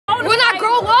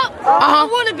I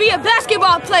want to be a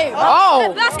basketball player.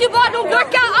 If basketball don't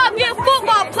work out, I'll be a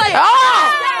football player. If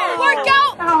that don't work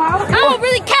out, I don't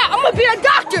really care. I'm going to be a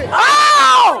doctor.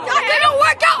 Doctor don't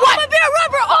work out, I'm going to be a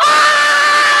rubber.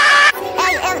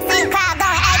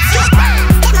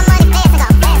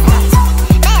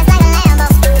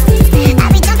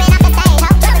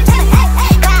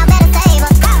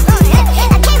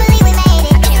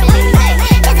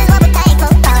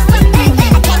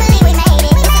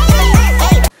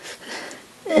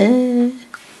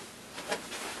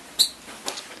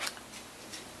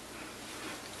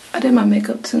 I did my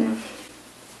makeup too.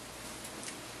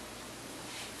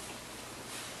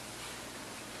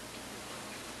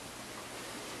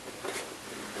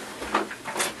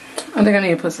 I think I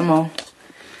need to put some more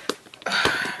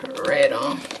red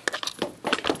on.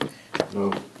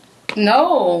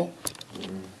 No.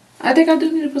 I think I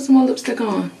do need to put some more lipstick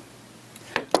on.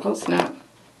 Oh snap.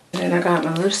 And then I got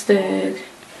my lipstick.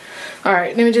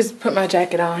 Alright, let me just put my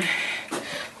jacket on.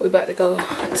 We about to go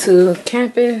to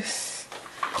campus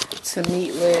to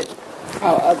meet with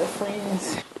our other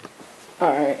friends.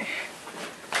 Alright.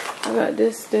 I got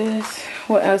this.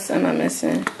 What else am I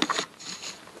missing?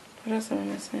 What else am I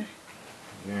missing?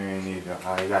 You ain't need your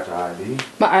ID. You got your ID?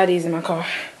 My ID's in my car.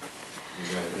 You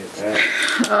gotta get that.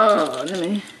 Oh, let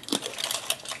me.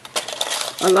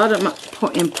 A lot of my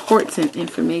important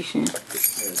information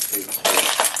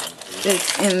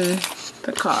is in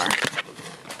the car.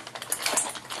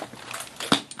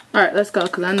 Alright, let's go,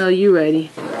 because I know you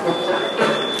ready.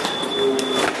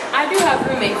 I do have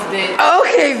roommates, bitch.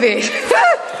 Okay, bitch.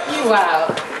 You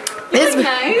wild. It's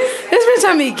nice. This bitch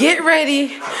told me get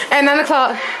ready at 9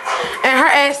 o'clock and her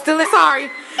ass still ain't sorry.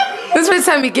 This bitch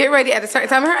told me get ready at a certain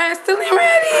time and her ass still ain't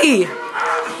ready.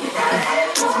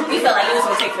 We felt like it was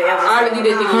gonna take forever. I already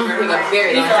did think it was gonna take a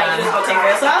very long time. We felt like it was gonna take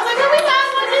forever. So I was like, oh, we got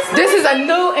one This is a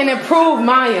new and improved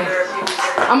Maya.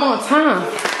 I'm on time.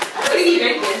 What are you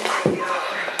drinking?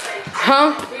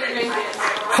 Huh?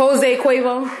 Jose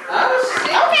Cuervo. Oh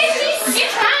shit. Okay,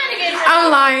 she's trying to get her.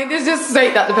 I'm lying. This is just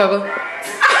straight Dr. Pepper.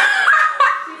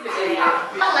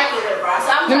 I like it with bra.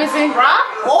 So I'm Let me see. bra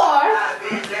or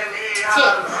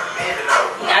chip.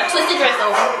 You gotta twist the dress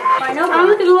over. Oh,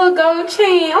 look at the little gold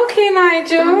chain. Okay,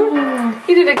 Nigel.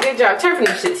 You did a good job. Turn from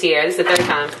the shits here. This is the third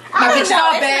time. My bitch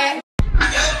all bad.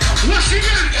 What she got?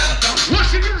 What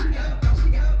she got?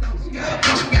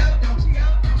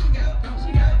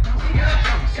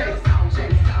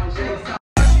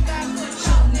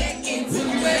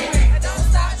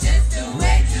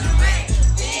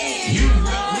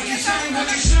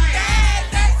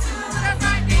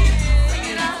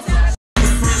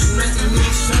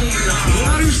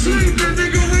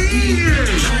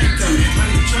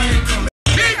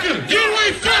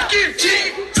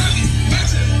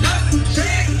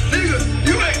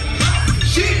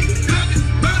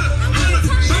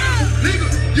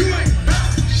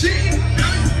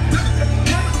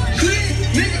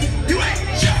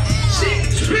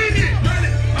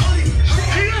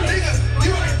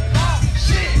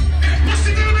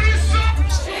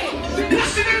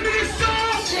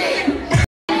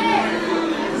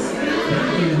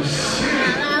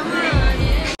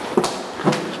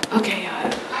 Okay, y'all.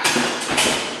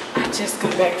 I just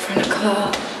got back from the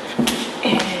club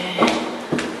and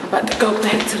I'm about to go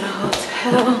back to the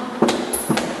hotel.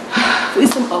 We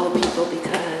some old people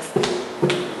because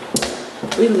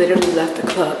we literally left the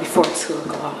club before 2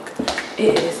 o'clock.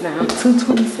 It is now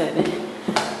 2:27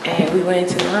 and we went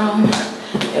into the room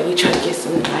and we tried to get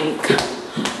some like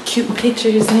cute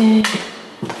pictures in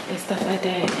and stuff like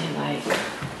that, and like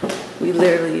we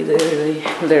literally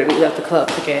left the club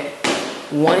to get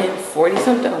 140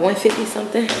 something, 150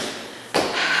 something.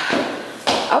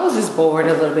 I was just bored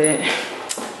a little bit.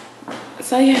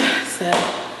 So yeah, so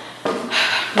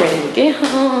ready to get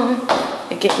home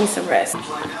and get me some rest.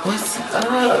 What's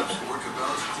up?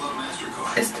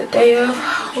 It's the day of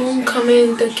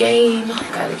homecoming, the game.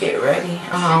 Gotta get ready.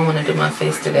 Oh, I don't wanna do my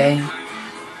face today.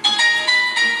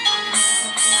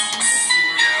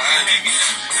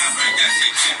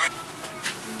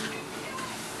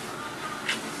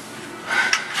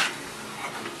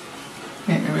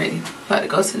 Getting ready. About to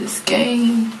go to this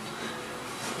game.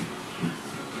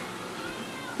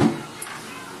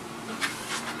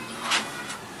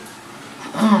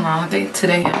 I don't know. I think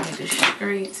today I need to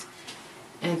straight,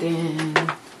 and then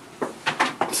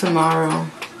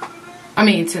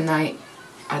tonight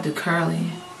I do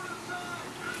curly.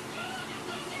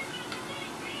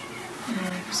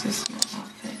 This is my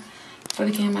outfit. For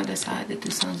the game, I decided to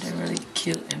do something really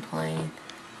cute and plain.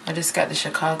 I just got the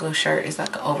Chicago shirt. It's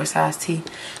like an oversized tee.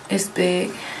 It's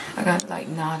big. I got it like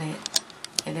knotted.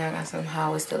 And then I got some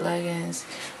high-waisted leggings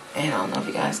And I don't know if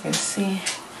you guys can see.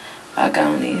 I got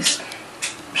on these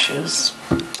shoes.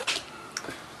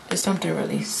 It's something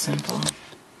really simple.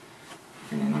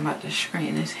 And then I'm about to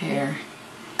straighten his hair.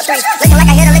 Looking like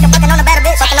I hit a lick fucking on a better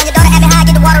bitch. Fucking on your daughter, having high,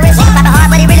 get the water rich. Nigga popping hard,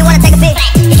 but he really wanna take a pic.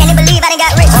 You can't even believe I done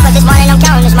got rich. Woke up this morning, I'm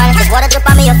counting this money. This water drip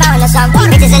on me, a fountain or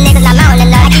something. Bitches and niggas not mounting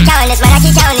enough. I keep counting this money, I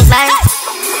keep counting this money.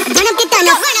 Run up, get done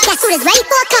up. Guess who is ready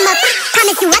for a come up?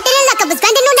 Promise you, I didn't look up. Was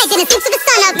grinding all night, didn't sleep till the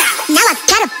sun up. Now I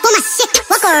gotta pull my shit.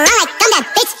 Walk around like I'm that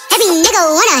bitch. Every nigga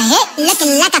wanna hit.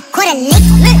 Looking like a quarter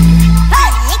lick.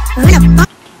 Run up.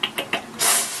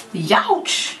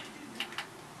 Youch!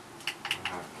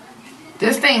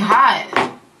 This thing hot.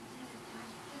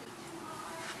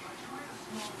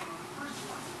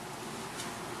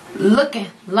 Looking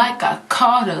like I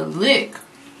caught a lick.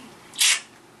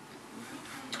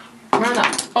 Run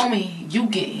up on me, you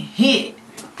get hit.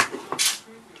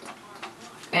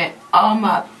 And all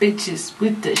my bitches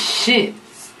with the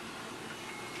shits.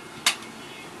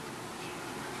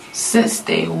 Since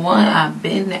day one, I've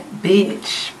been that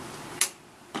bitch.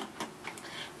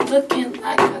 Looking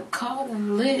like I caught a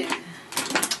lick.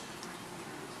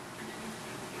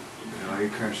 Why you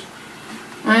cursing?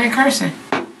 I ain't cursing.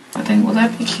 I think, will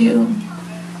that be cute?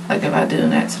 Like if I do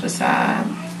that to the side.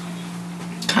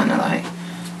 Kind of like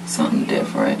something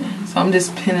different. So I'm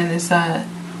just pinning this side.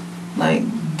 Like,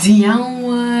 down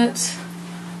what?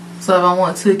 So if I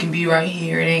want to, it can be right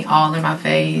here. It ain't all in my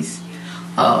face.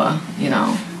 You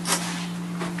know.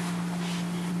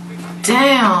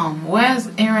 Damn, where's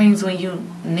earrings when you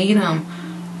need them?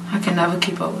 I can never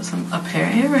keep up with a pair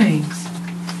of earrings.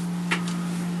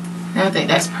 And I think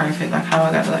that's perfect, like how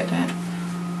I got it like that.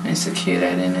 And secure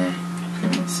that in there.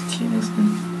 And secure this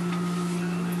in.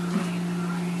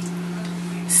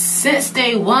 Since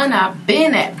day one, I've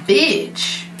been that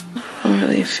bitch. I'm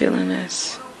really feeling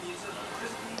this.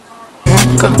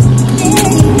 Go.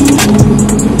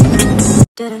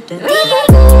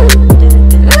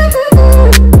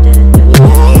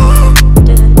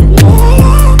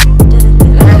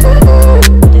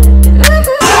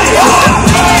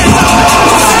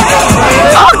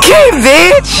 Okay,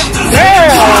 bitch.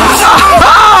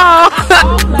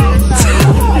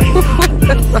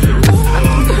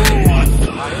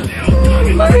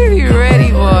 Are you ready,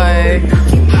 boy?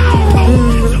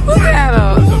 Look at him.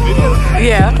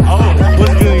 Yeah. Oh,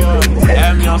 what's good, y'all?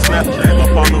 Add me on Snapchat. My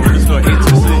follow _826.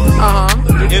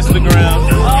 Instagram,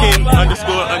 King __.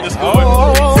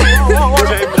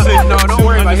 No, don't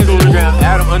worry about his Instagram.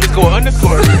 Adam __. Fuck all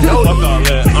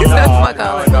that. Fuck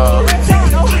all that.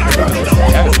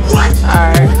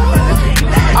 Alright.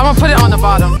 I'm gonna put it on the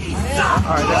bottom.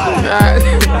 Alright.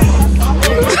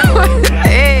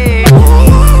 Hey.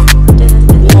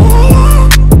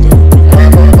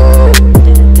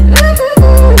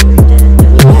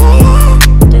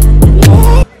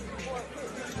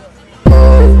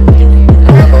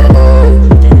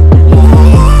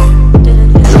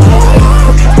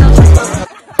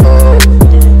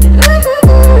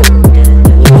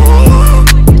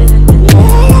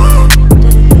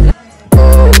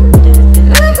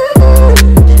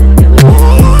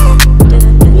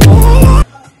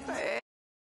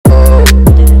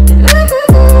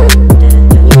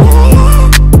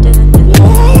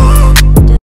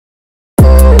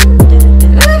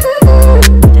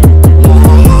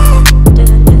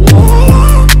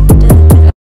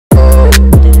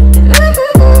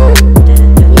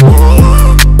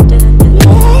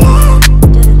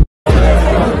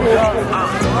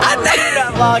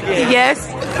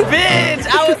 Yes. Bitch,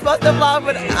 I was supposed to vlog,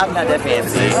 but I'm not that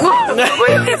fancy.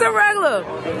 It's a regular.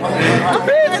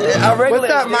 Bitch, a regular.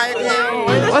 What's up, Maya?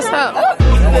 What's up?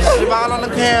 Smile on the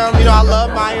cam. You know, I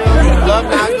love Maya. Love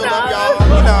Nigel. Love y'all.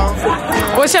 You know.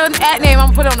 What's your at name? I'm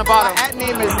gonna put it on the bottom. My at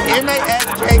name is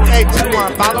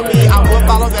MASJK21. Follow me. I will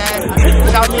follow back.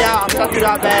 Shout me out. I'll shout you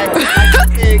out back.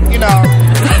 You know.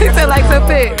 He said like the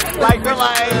pic. Like for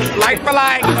like. Like for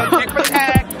like. Tick for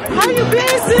tag. How you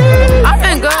been, sis? I've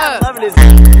been good. Loving this.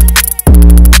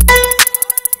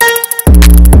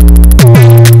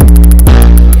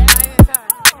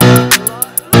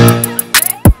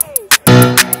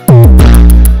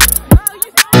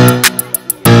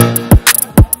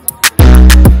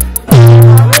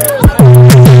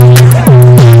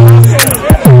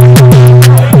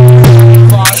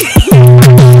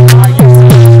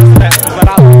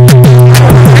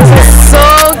 So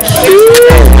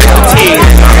cute.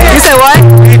 You said what?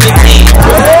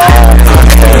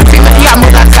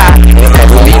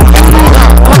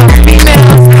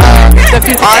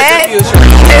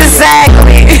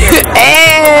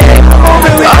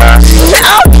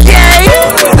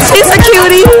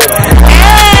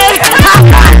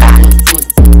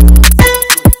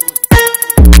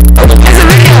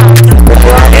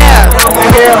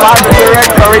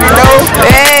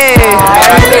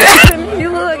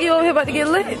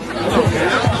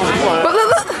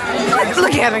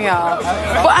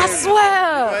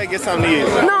 swear. Hey, get something to eat.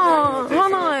 No,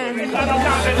 hold on.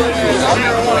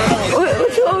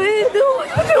 What you over here doing?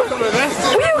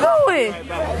 Where you going?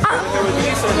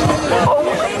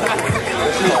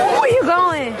 Where you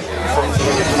going?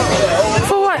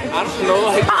 For what? I don't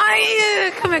know.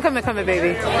 Come here,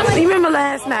 baby. You remember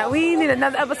last night? We need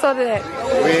another episode of that.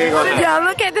 Y'all,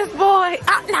 look at this boy.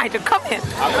 Nigel, come here.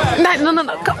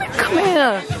 No, come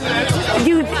here.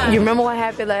 You remember what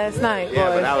happened last night, boy? Yeah,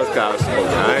 but that was cops.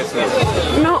 I ain't seen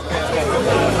it. No.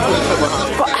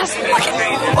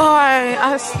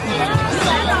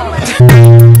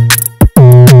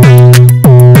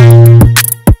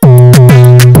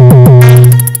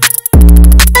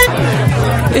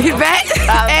 You back?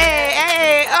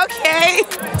 Hey, okay.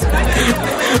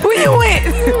 Where you went?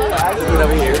 I just went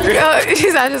over here. She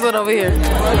said I just went over here.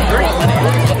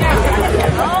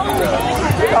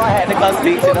 I had to come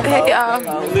speak to the Hey,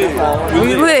 y'all.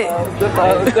 We lit.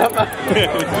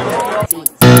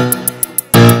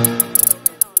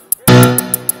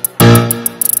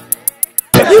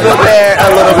 You were there a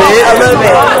little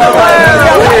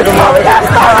bit.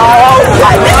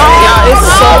 Y'all, it's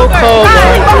so cold, bro.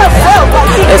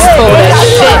 It's cold as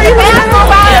shit.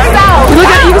 Look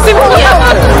at you can see me.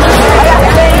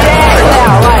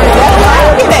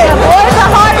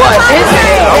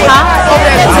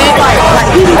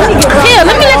 Yeah,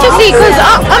 let me let you see, cause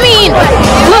I mean,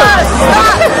 look.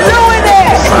 Stop doing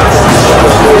that.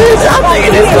 I'm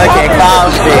thinking it's like a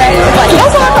clown shit.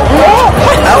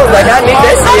 I was like, I need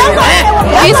this shit.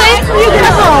 What you say?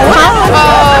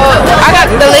 I got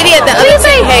the lady at the other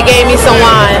tent had gave me some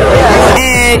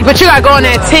wine, but you gotta go in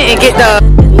that tent and get the.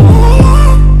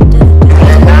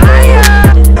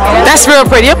 That's real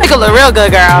pretty. You make it look real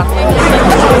good, girl.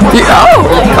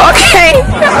 Oh, okay.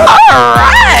 All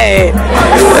right.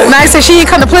 Nice. So she ain't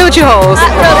come to play with you hoes.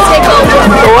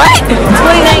 What?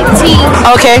 2019.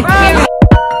 Okay.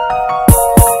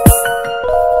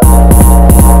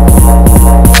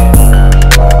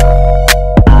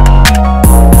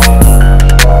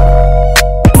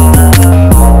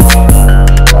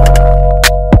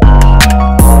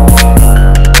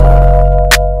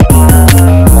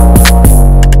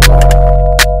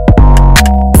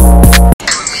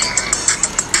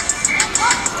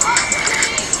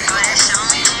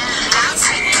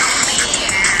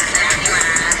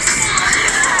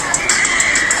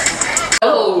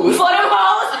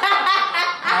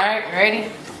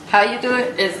 How you do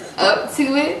it? It's up to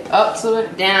it,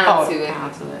 down to it.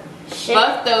 Down to it.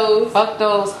 Fuck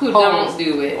those who don't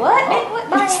do it.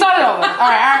 What? Start it over. All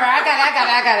right.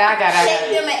 I got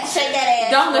it. Shake that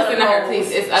ass. Don't listen to her,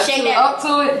 please. It's up Shake to it. that. Up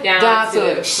to it, down to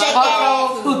it. Shake Fuck that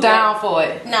those ass. who down for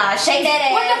it. Nah, shake that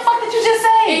ass. What the fuck did you just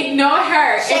say? Ignore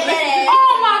her. Shake that ass.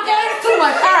 Oh my god, it's too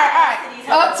much. All right.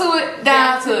 Up to it,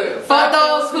 down to it. Fuck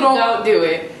those who don't do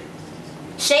it.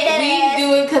 Shake that We ass. do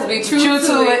it because we true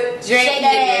to it. Drink, Shake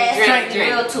that ass.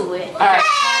 drink. Real to it. All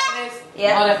right.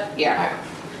 Yeah. Yeah.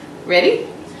 Ready?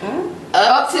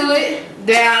 Up to it,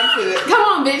 down to it. Come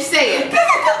on, bitch, say it.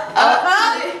 Up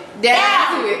to it,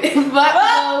 down to it. Fuck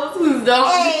those who don't.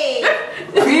 Hey.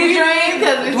 We drink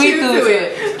because we do true to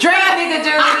it. it. Drink, nigga,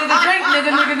 drink,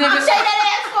 nigga. Shake that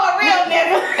ass for a real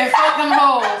nigga. And fuck them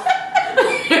hoes.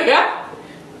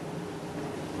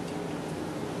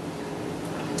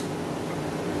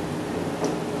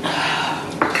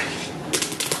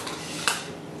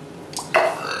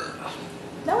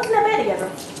 That wasn't that bad together.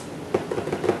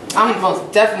 I'm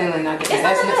most definitely not getting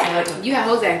that. That's You had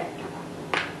Jose.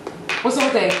 What's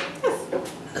up with that?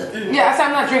 Yeah, I said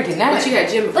I'm not drinking that. But you had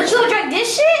Jim. But you don't drink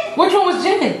this shit? Which one was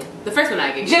gin? The first one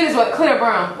I gave you. Gin is what? Clear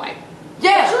brown. White.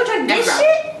 Yeah. You don't drink That's this brown.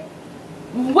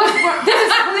 shit? What's brown? This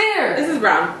is clear. This is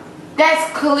brown.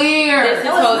 That's clear. This is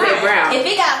No, it's Jose not. brown. If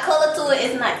it got color to it,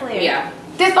 it's not clear. Yeah.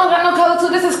 This don't got no color to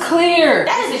it. This is clear.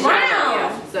 That is brown. Yeah.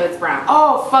 So it's brown.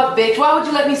 Oh, fuck, bitch. Why would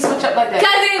you let me switch up like that?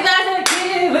 Cause it's not a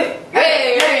kid.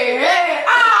 Hey.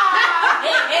 Ah!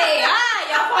 Hey,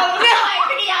 y'all follow me like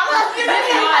me. Y'all love me.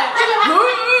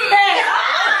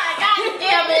 God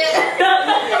damn it.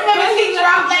 He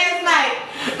dropped last night.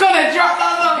 Gonna drop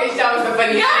all over. Bitch, that was the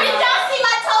funniest Y'all, thing. did y'all see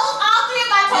my toes? All three of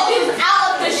my toes was out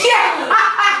of the shit. Yeah.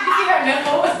 You see her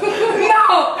nipple?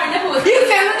 No. Her nipple was. You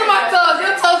said, look at my toes.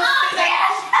 Your toes.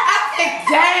 I said,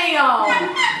 damn.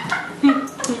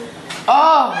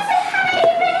 Oh.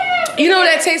 You know what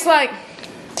that tastes like?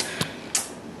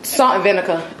 Salt and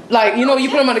vinegar. Like, you know when you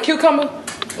put them on the cucumber?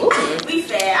 Ooh, we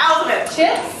said I was gonna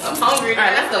chips. I'm hungry.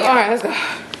 Alright, let's go. Alright, let's go.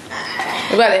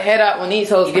 We about to head out when these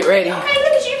hoes get ready. Okay,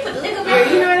 look at you. Put the liquor Yeah,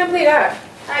 you know back. how to play that.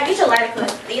 Alright, get your lighter,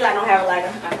 cause Eli don't have a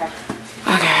lighter. Okay.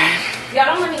 Okay. Y'all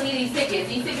don't let me leave these tickets.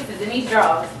 These tickets is in these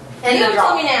drawers. And give them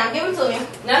to me now. Give them to me.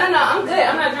 No, I'm good.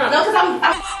 I'm not drunk. No, because I'm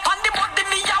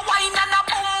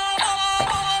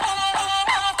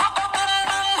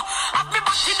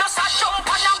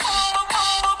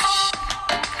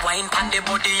wine pan the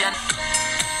body and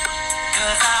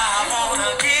cause I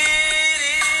wanna get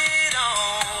it on.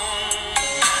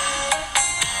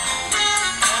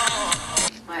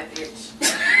 My bitch.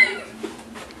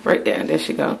 Right there, there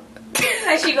she go.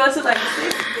 like she goes to like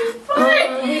 60s.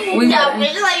 Yeah,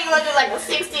 bitch, like you gonna do like a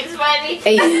 60s party.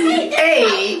 Hey,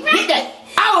 hit that.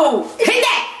 Oh, hit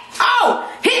that. Oh,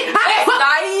 hit that.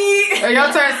 Hey,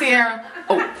 your turn, Sierra.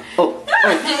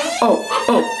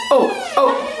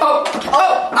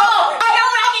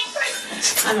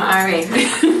 I'm alright. Man,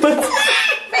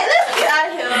 let's get out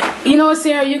of here. You know what,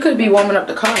 Sierra? You could be warming up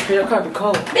the car. Your car be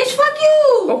cold. Bitch, fuck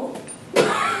you.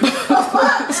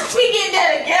 We get that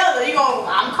together. You gonna?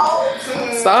 I'm cold.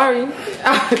 Sorry.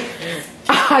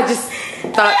 I just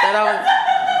thought that I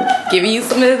was giving you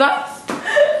some advice.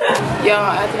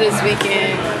 Y'all, after this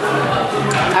weekend,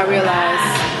 I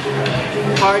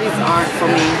realized parties aren't for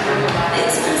me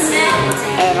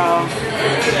at all.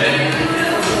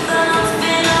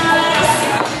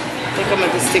 I think I'm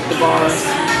gonna just stick to bars.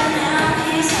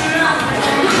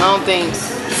 I don't think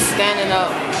standing up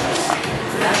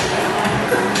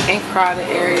in crowded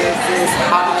areas is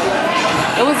hot.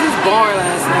 It was just boring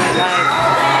last night. Like,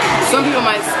 some people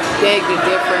might beg to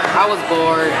differ. I was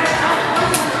bored.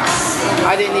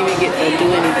 I didn't even get to do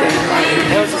anything. Like,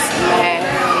 it was just mad.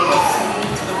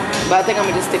 But I think I'm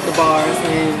gonna just stick to bars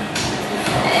and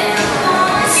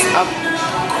a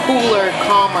cooler,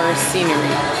 calmer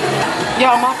scenery.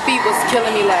 Y'all, my feet was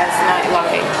killing me last night.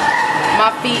 Like,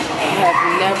 my feet have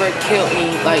never killed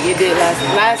me like it did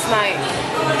last night.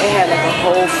 It had like a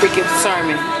whole freaking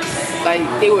sermon. Like,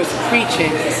 they was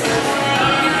preaching.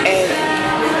 And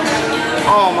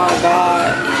oh my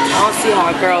God, I don't see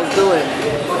how girls do it.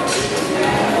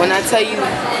 When I tell you,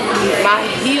 my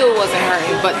heel wasn't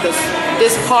hurting, but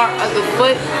this part of the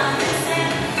foot,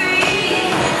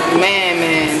 man.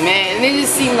 And it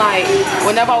just seemed like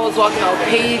whenever I was walking on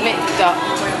pavement, the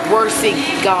worse it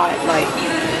got, like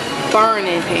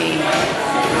burning pain.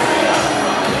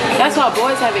 That's why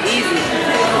boys have it easy.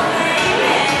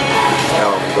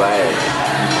 Oh, I'm glad.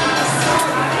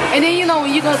 And then, you know,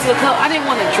 when you go to the club, I didn't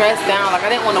want to dress down. Like, I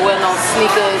didn't want to wear no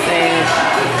sneakers and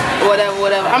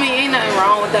whatever. I mean, ain't nothing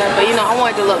wrong with that, but, you know, I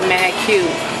wanted to look mad cute.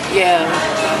 Yeah,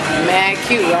 mad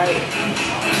cute, right?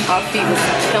 My feet was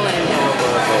killing me.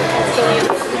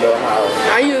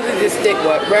 I usually just stick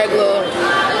with regular,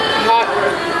 hot,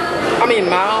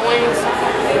 mild wings.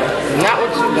 Not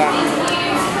what you got.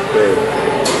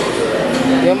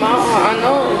 Your mouth, I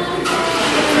know.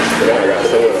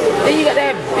 Then you got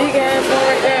that big ass one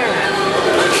right there.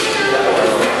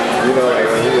 You know, like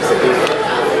when you used to eat,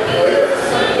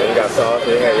 you got sauce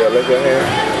and you had your lick your hair.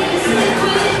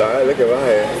 So I look at my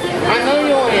hair. I know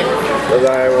you want it. Because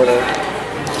I ain't wanna.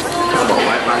 I'm gonna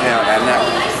wipe my hair at night.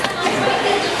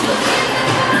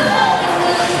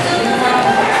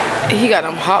 He got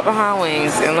them hot behind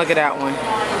wings, and look at that one.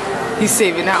 He's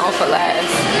saving that one for last.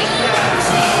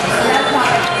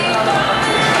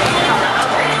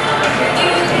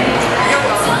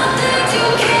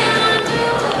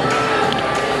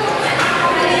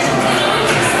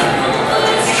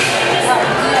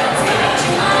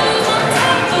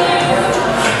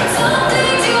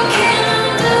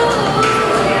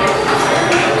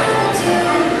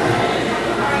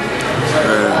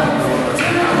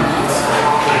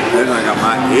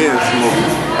 My ears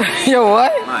smoking. Yo,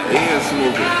 what? My ears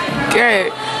smoking. Great.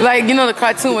 Like, you know the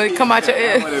cartoon when it come out your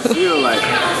ear. That's what it feel like.